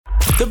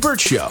The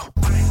Bert Show.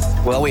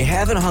 Well, we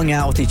haven't hung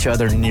out with each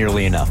other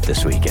nearly enough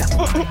this weekend.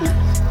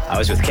 I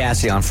was with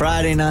Cassie on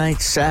Friday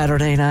night,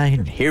 Saturday night,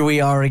 and here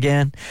we are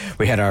again.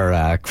 We had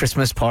our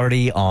Christmas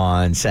party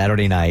on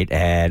Saturday night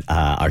at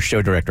our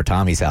show director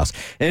Tommy's house,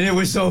 and it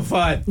was so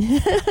fun.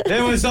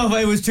 It was so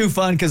fun. It was too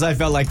fun because I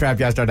felt like crap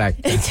yesterday.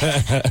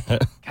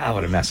 God,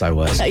 what a mess I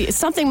was.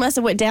 Something must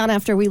have went down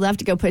after we left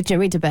to go put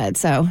Jimmy to bed,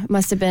 so it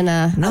must have been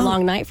a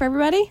long night for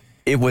everybody.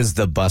 It was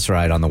the bus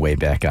ride on the way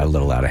back got a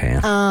little out of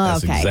hand. Oh,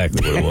 That's okay.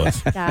 exactly what it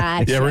was.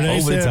 Gotcha.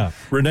 Yeah,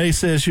 Renee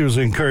says she was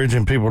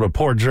encouraging people to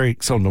pour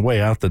drinks on the way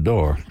out the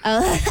door.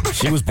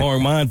 She was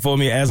pouring mine for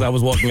me as I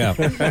was walking out.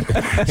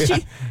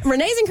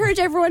 Renee's encouraged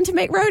everyone to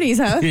make roadies,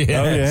 huh?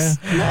 Yes.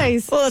 Oh, yeah.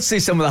 Nice. Well, let's see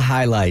some of the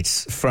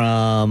highlights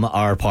from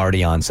our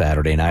party on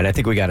Saturday night. I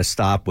think we got to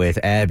stop with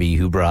Abby,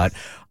 who brought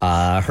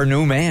her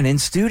new man in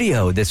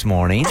studio this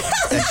morning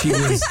that she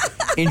was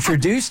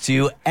introduced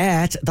to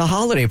at the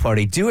holiday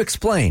party. Do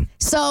explain.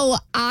 So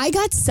I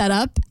got set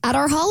up at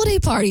our holiday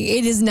party.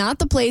 It is not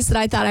the place that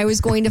I thought I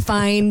was going to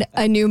find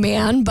a new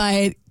man,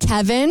 but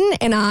Kevin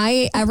and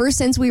I, ever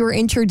since we were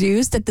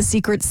introduced at the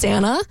Secret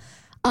Santa,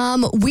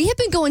 we have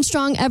been going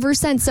strong ever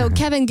since. So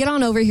Kevin, get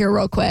on over here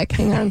real quick.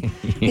 Hang on.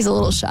 He's a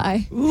little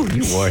shy. Ooh,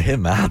 you wore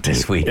him out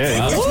this week.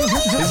 Yeah,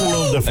 he's a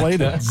little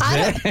deflated.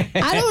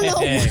 I don't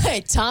know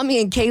what Tommy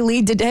and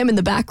Kaylee did to him in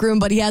the back room,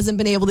 but he hasn't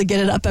been able to get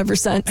it up ever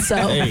since. So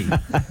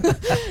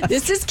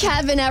This is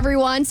Kevin,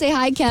 everyone. Say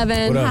hi,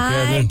 Kevin. What up,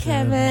 Hi, Kevin?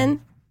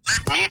 Kevin.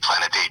 Let me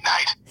plan a date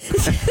night.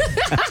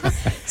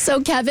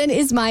 So Kevin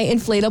is my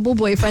inflatable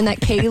boyfriend that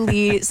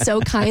Kaylee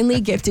so kindly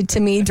gifted to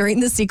me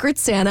during the Secret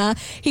Santa.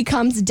 He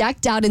comes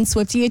decked out in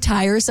Swiftie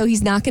attire, so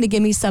he's not going to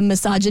give me some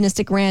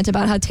misogynistic rant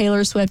about how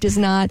Taylor Swift is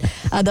not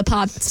the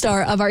pop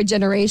star of our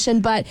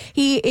generation. But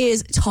he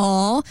is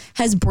tall,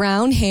 has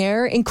brown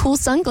hair, and cool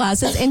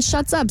sunglasses, and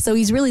shuts up. So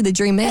he's really the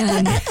dream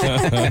man,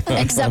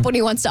 except when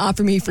he wants to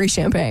offer me free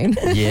champagne.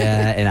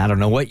 Yeah, and I don't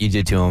know what you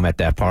did to him at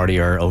that party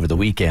or over the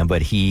weekend,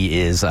 but he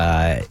is He's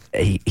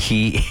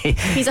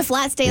a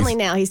flat Stanley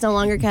now. He's no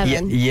longer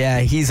Kevin. Yeah,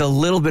 he's a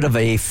little bit of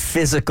a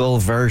physical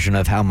version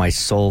of how my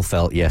soul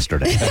felt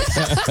yesterday.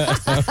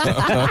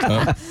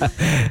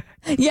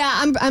 Yeah,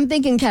 I'm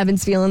thinking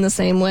Kevin's feeling the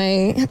same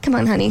way. Come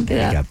on, honey, get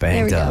He up. got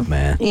There we banged go. up,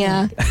 man.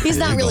 Yeah, he's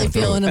not really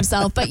feeling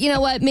himself, but you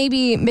know what?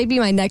 Maybe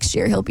my next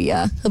year he'll be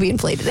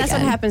inflated. That's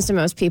again. what happens to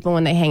most people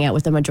when they hang out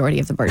with the majority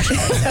of the Bert Show.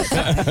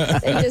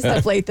 They just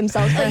deflate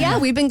themselves. But yeah,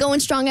 we've been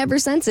going strong ever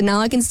since, and now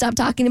I can stop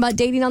talking about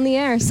dating on the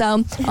air.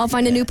 So I'll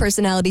find a new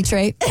personality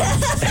trait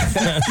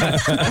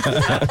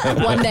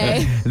one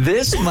day.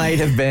 This might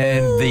have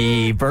been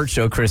the Bert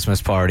Show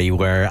Christmas party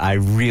where I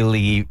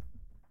really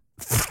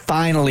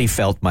finally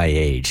felt my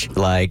age.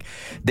 Like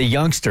the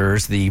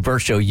youngsters, the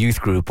Bert Show youth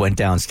group went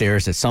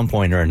downstairs at some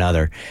point or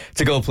another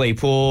to go play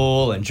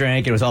pool and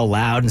drink. It was all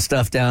loud and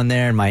stuff down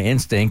there. And my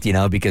instinct,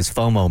 because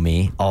FOMO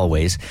me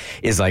always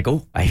is like,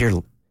 oh, I hear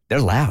they're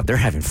loud. They're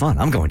having fun.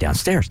 I'm going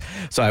downstairs.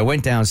 So I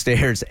went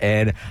downstairs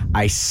and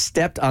I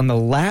stepped on the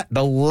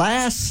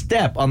last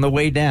step on the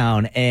way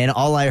down, and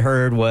all I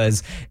heard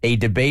was a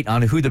debate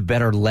on who the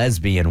better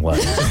lesbian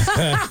was.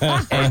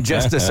 And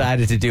just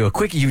decided to do a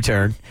quick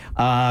U-turn,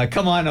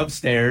 come on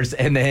upstairs,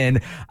 and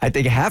then I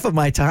think half of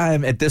my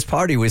time at this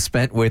party was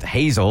spent with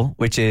Hazel,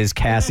 which is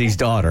Cassie's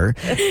daughter,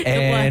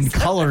 and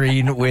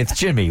coloring with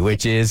Jimmy,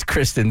 which is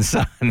Kristen's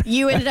son.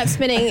 You ended up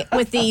spending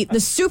with the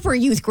super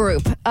youth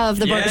group of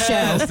the Bert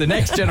Show. The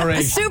next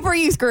generation. Super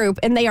youth group,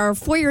 and they are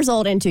 4 years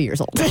old and 2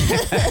 years old.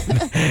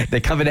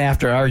 They're coming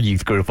after our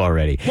youth group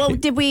already. Well,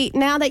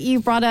 now that you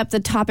brought up the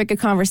topic of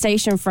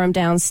conversation from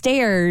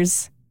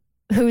downstairs,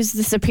 who's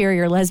the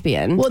superior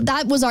lesbian? Well,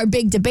 that was our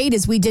big debate,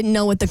 is we didn't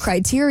know what the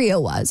criteria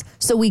was,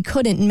 so we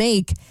couldn't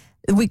make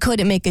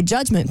a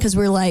judgment because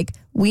we're like,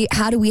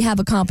 how do we have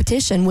a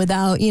competition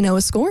without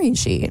a scoring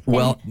sheet?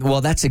 Well,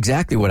 that's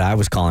exactly what I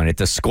was calling it,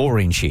 the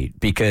scoring sheet,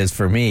 because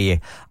for me,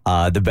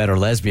 the better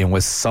lesbian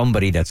was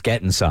somebody that's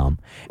getting some,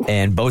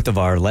 and both of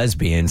our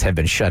lesbians have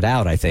been shut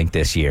out, I think,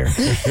 this year.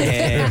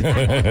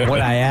 And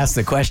when I asked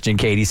the question,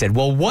 Katie said,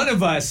 well, one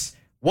of us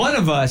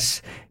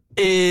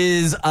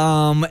is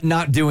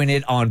not doing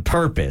it on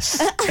purpose.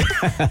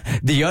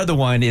 The other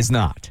one is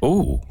not.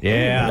 Ooh.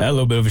 Yeah. That a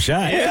little bit of a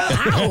shot.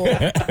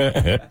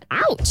 Ow.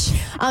 Ouch.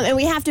 And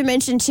we have to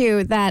mention,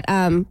 too, that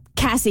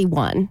Cassie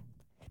won.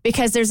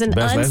 Because there's an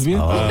Best lesbian?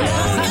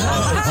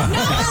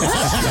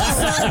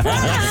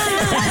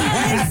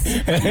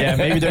 Yeah,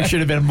 maybe there should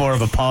have been more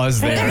of a pause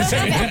there.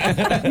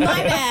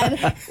 My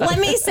bad. Let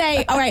me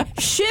say, all right,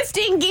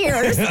 shifting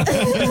gears.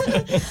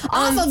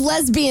 Off of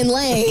lesbian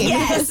lane.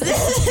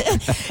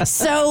 Yes.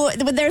 So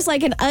there's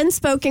like an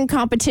unspoken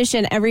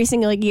competition every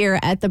single year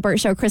at the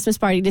Bert Show Christmas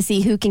party to see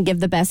who can give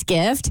the best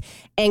gift.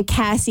 And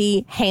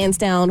Cassie, hands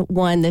down,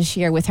 won this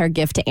year with her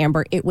gift to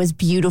Amber. It was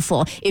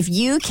beautiful. If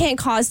you can't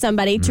cause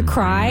somebody to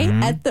cry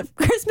at the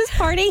Christmas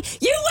party,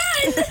 you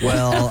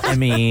Well, I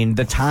mean,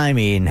 the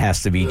timing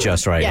has to be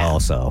just right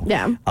also.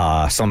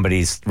 Yeah.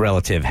 Somebody's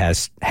relative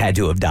has had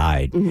to have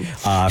died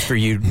for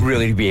you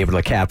really to be able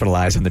to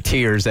capitalize on the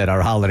tears at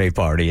our holiday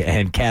party.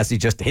 And Cassie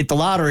just hit the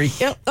lottery.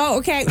 Yep. Oh,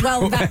 okay.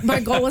 Well, my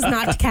goal was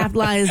not to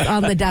capitalize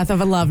on the death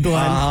of a loved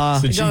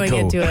one going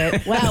into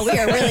it. Wow, we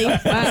are really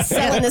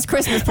selling this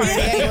Christmas party,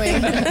 ain't we?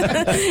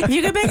 If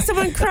you can make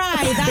someone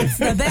cry, that's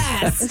the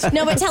best.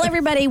 No, but tell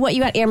everybody what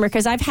you got, Amber,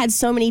 because I've had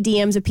so many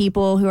DMs of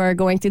people who are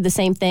going through the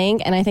same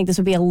thing, and I think this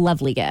would be a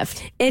lovely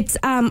gift. It's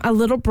a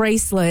little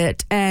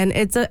bracelet, and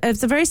it's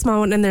a very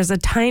small one, and there's a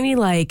tiny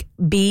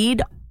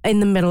bead in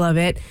the middle of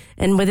it,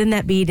 and within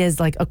that bead is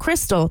a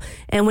crystal,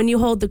 and when you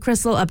hold the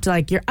crystal up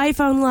to your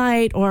iPhone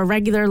light or a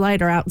regular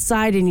light or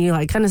outside, and you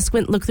kind of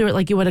squint, look through it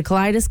like you would a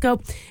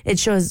kaleidoscope, it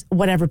shows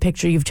whatever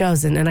picture you've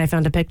chosen. And I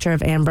found a picture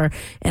of Amber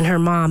and her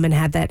mom and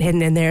had that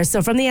hidden in there.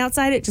 So from the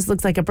outside it just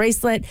looks like a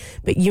bracelet,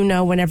 but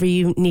whenever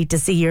you need to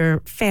see your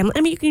family,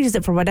 I mean, you can use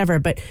it for whatever,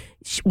 but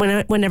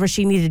whenever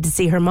she needed to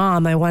see her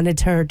mom, I wanted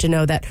her to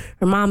know that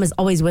her mom is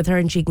always with her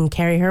and she can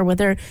carry her with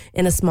her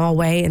in a small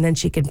way, and then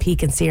she can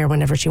peek and see her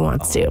whenever she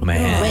wants to.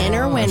 Man.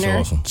 Winner,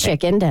 awesome.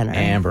 chicken dinner.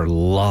 Amber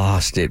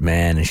lost it,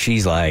 man. And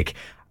she's like,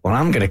 when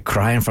I'm going to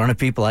cry in front of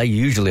people, I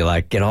usually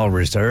get all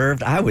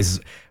reserved. I was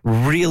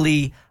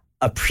really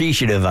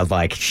appreciative of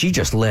she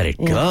just let it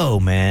go,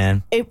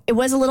 man. It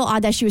was a little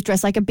odd that she was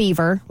dressed like a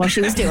beaver while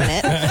she was doing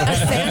it. A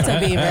Santa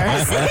beaver.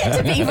 A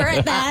Santa beaver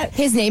at that.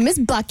 His name is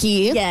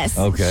Bucky. Yes.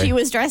 Okay. She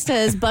was dressed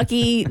as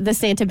Bucky the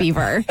Santa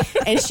Beaver,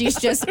 and she's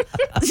just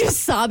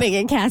sobbing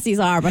in Cassie's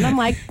arm. And I'm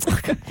like,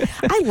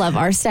 I love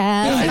our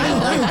staff. I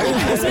love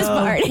our Christmas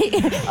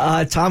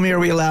party. Tommy, are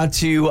we allowed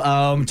to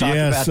talk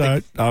Yes,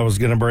 about I was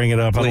going to bring it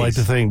up. I'd like Please.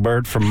 to thank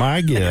Bert for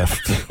my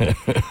gift.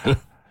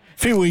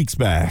 A few weeks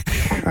back,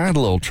 I had a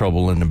little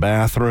trouble in the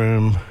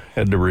bathroom.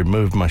 Had to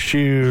remove my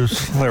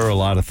shoes. There were a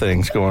lot of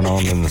things going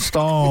on in the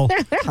stall.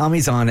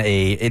 Tommy's on not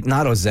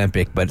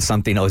Ozempic, but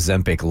something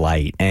Ozempic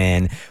light.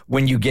 And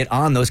when you get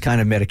on those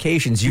kind of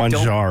medications, you don't...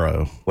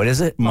 Manjaro. What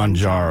is it?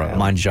 Manjaro.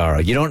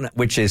 Manjaro. You don't,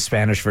 which is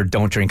Spanish for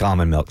don't drink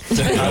almond milk.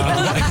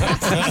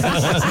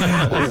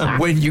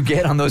 When you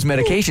get on those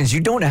medications, you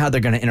don't know how they're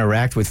going to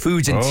interact with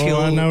foods until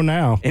I know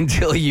now.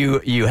 Until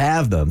you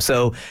have them.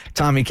 So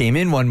Tommy came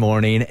in one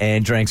morning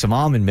and drank some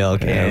almond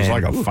milk. Yeah, and it was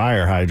like a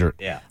fire hydrant.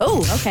 Yeah.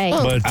 Oh, okay.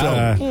 But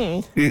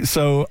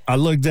so I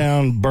looked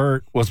down.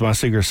 Bert was my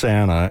Secret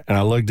Santa, and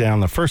I looked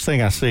down. The first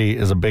thing I see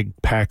is a big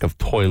pack of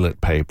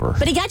toilet paper.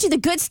 But he got you the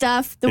good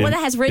stuff, the one that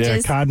has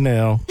ridges. Yeah,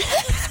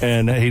 Cottonelle.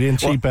 And he didn't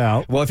cheap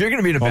out. Well, if you're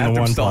going to be in a On the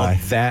bathroom one stall ply.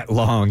 that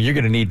long, you're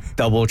going to need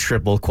double,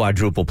 triple,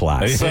 quadruple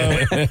ply. So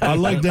I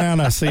look down,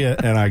 I see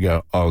it, and I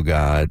go, oh,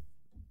 God,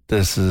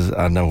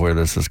 I know where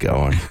this is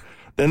going.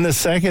 Then the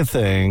second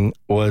thing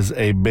was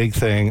a big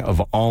thing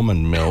of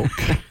almond milk.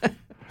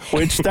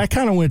 Which that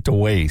kind of went to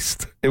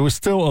waste. It was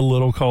still a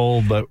little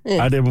cold, but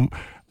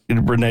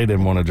Renee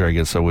didn't want to drink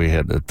it, so we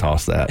had to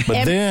toss that.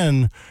 But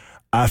then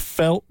I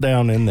felt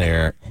down in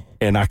there,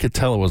 and I could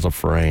tell it was a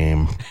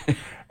frame,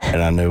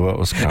 and I knew what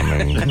was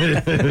coming.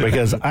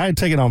 Because I had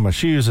taken off my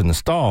shoes in the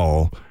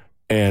stall,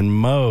 and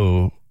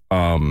Mo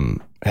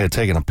had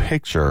taken a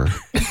picture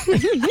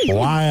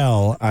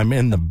while I'm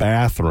in the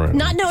bathroom.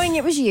 Not knowing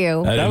it was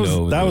you. I didn't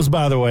know. That was,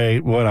 by the way,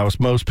 what I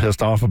was most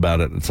pissed off about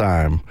at the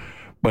time.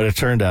 But it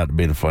turned out to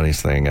be the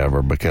funniest thing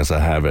ever because I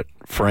have it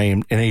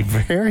framed in a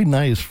very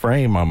nice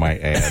frame, I might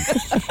add.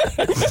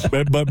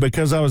 but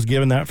because I was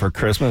given that for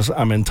Christmas,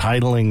 I'm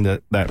entitling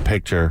that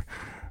picture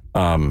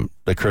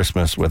the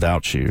Christmas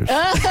without shoes.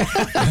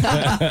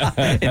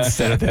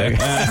 Instead of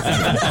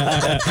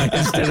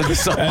the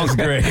song. That's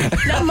great.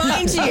 Now,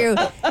 mind you,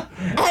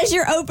 as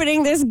you're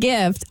opening this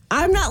gift,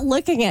 I'm not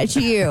looking at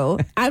you.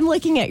 I'm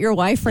looking at your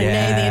wife, Renee,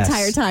 the Yes.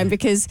 entire time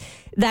because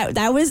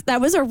that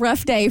was a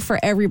rough day for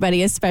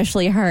everybody,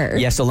 especially her.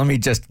 Yeah, so let me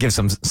just give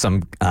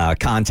some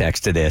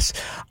context to this.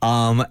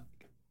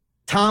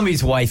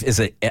 Tommy's wife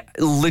is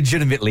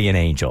legitimately an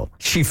angel.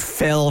 She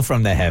fell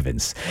from the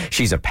heavens.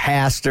 She's a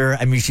pastor.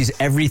 I mean, she's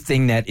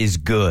everything that is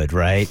good,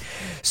 right?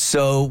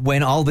 So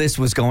when all this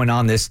was going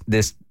on, this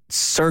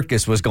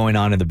circus was going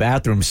on in the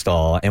bathroom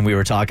stall, and we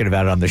were talking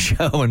about it on the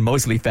show and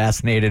mostly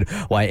fascinated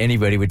why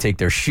anybody would take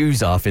their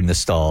shoes off in the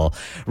stall.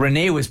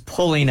 Renee was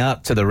pulling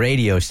up to the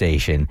radio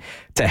station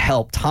to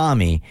help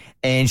Tommy,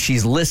 and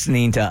she's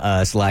listening to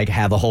us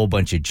have a whole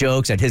bunch of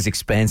jokes at his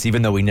expense,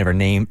 even though we never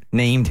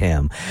named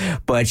him.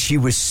 But she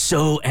was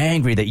so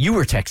angry that you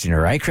were texting her,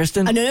 right,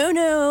 Kristen?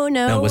 No.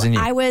 No, it wasn't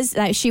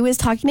you. She was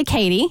talking to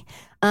Katie.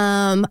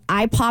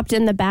 I popped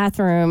in the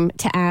bathroom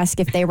to ask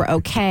if they were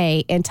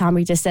okay, and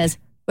Tommy just says,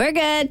 "We're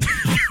good."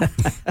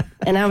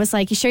 And I was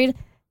like, "You sure?"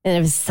 And it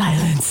was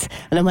silence.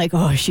 And I'm like,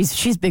 oh,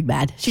 she's big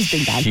bad. She's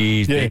big bad.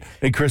 She's Yeah. big.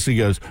 And Chrissy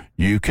goes,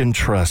 "You can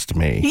trust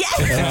me."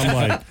 Yes. And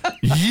I'm like,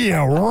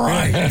 "Yeah,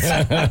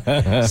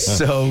 right."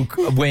 So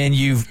when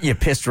you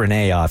pissed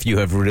Renee off, you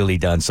have really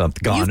done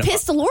something. You've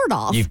pissed the Lord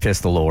off. You've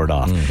pissed the Lord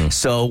off.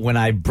 So when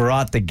I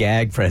brought the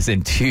gag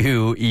present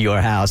to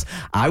your house,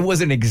 I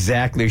wasn't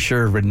exactly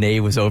sure Renee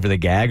was over the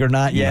gag or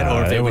not yet, No,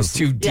 or if it it was was-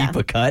 too deep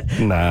a cut.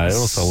 Nah, it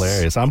was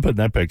hilarious. I'm putting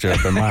that picture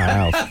up in my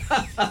house.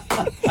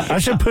 I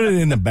should put it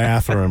in the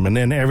bathroom, and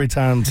then every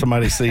time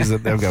somebody sees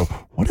it, they'll go,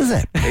 "What is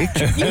that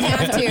picture?" You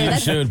have to. You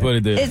That's, should put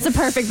it there. it's a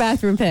perfect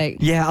bathroom pic.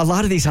 Yeah, a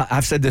lot of these,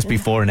 I've said this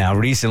before now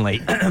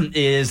recently,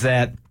 is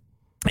that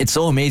it's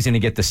so amazing to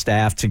get the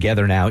staff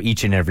together now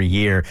each and every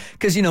year.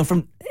 Because,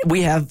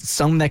 we have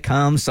some that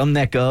come, some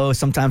that go.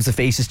 Sometimes the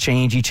faces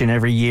change each and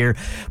every year.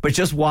 But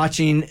just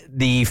watching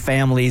the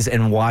families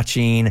and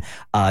watching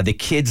the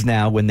kids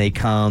now when they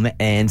come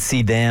and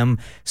see them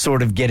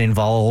sort of get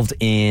involved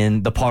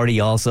in the party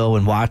also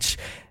and watch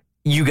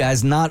you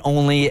guys not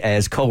only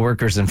as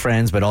coworkers and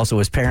friends, but also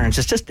as parents.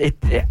 It's just,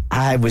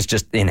 I was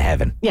just in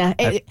heaven. Yeah,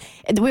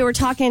 we were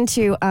talking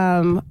to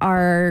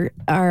our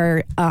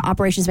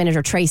operations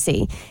manager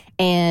Tracy,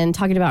 and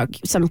talking about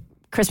some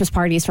Christmas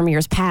parties from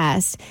years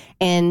past.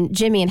 And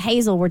Jimmy and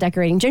Hazel were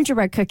decorating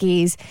gingerbread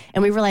cookies,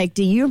 and we were like,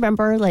 "Do you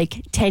remember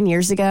 10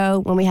 years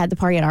ago when we had the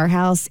party at our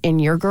house and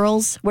your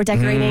girls were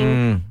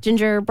decorating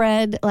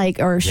gingerbread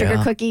or sugar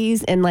Yeah.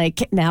 cookies, and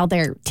now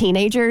they're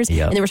teenagers?"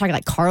 Yep. And they were talking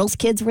Carl's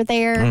kids were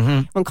there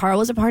when Carl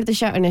was a part of the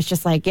show, and it's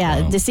just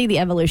to see the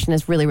evolution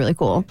is really, really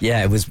cool.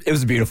 Yeah, it was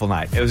a beautiful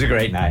night. It was a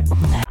great night.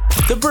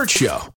 The Bert Show.